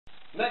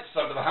Next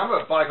under the hammer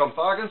at Bygone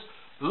Bargains,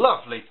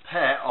 lovely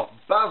pair of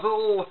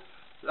Basil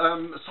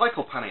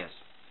cycle panniers.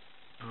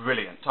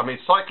 Brilliant. I mean,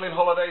 cycling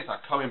holidays are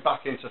coming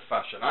back into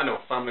fashion. I know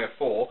a family of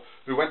 4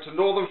 who went to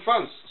northern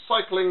France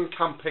cycling,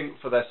 camping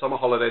for their summer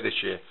holiday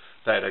this year.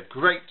 They had a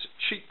great,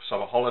 cheap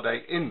summer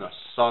holiday in the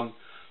sun,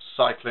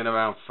 cycling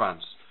around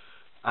France.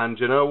 And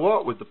you know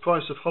what? With the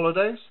price of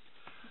holidays,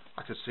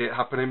 I could see it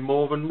happening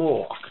more and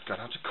more. I could go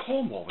down to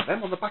Cornwall with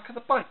them on the back of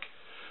the bike.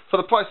 For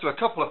the price of a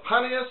couple of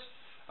panniers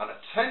and a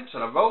tent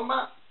and a roll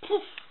mat,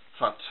 poof,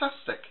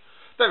 fantastic.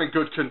 They're in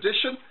good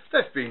condition.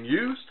 They've been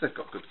used. They've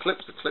got good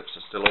clips. The clips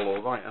are still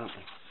all right, aren't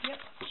they? Yep.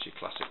 Just your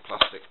classic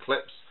plastic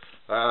clips.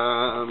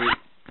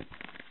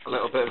 A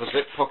little bit of a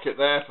zip pocket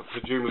there for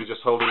presumably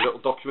just holding little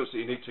documents that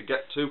you need to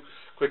get to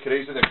quick and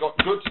easy. They've got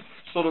good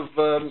sort of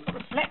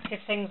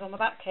reflective things on the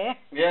back here.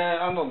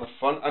 Yeah, and on the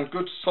front, and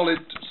good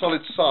solid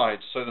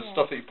sides, so the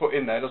stuff that you put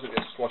in there doesn't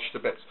get squashed to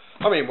bits.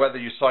 I mean, whether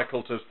you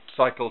cycle to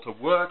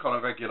work on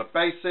a regular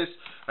basis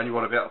and you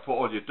want to be able to put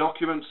all your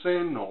documents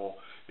in, or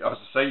as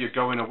I say, you're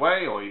going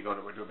away, or you're going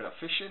to do a bit of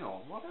fishing,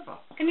 or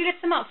whatever. Can you lift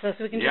them up so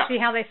we can just see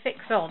how they fix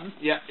on?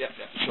 Yeah,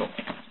 sure.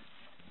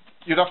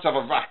 You'd have to have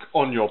a rack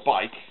on your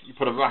bike. You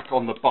put a rack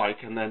on the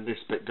bike, and then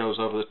this bit goes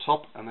over the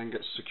top, and then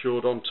gets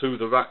secured onto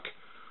the rack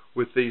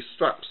with these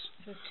straps.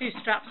 There's 2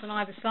 straps on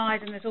either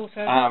side, and there's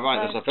also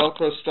right. There's a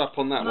Velcro strap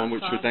on that one,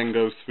 which would then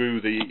go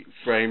through the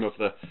frame of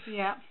the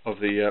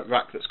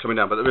rack that's coming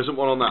down. But there isn't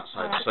one on that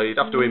side, so you'd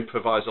have to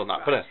improvise on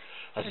that. Put a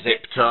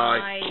zip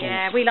tie.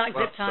 Yeah, we like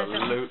zip ties.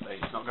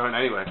 Absolutely, it's not going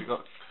anywhere if you've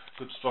got a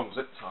good strong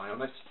zip tie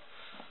on it.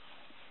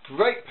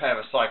 Great pair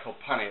of cycle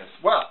panniers.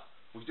 Well,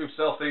 we do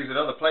sell these in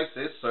other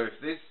places, so if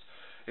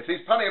these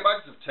pannier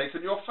bags have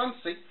taken your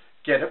fancy,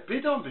 get a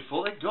bid on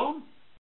before they're gone.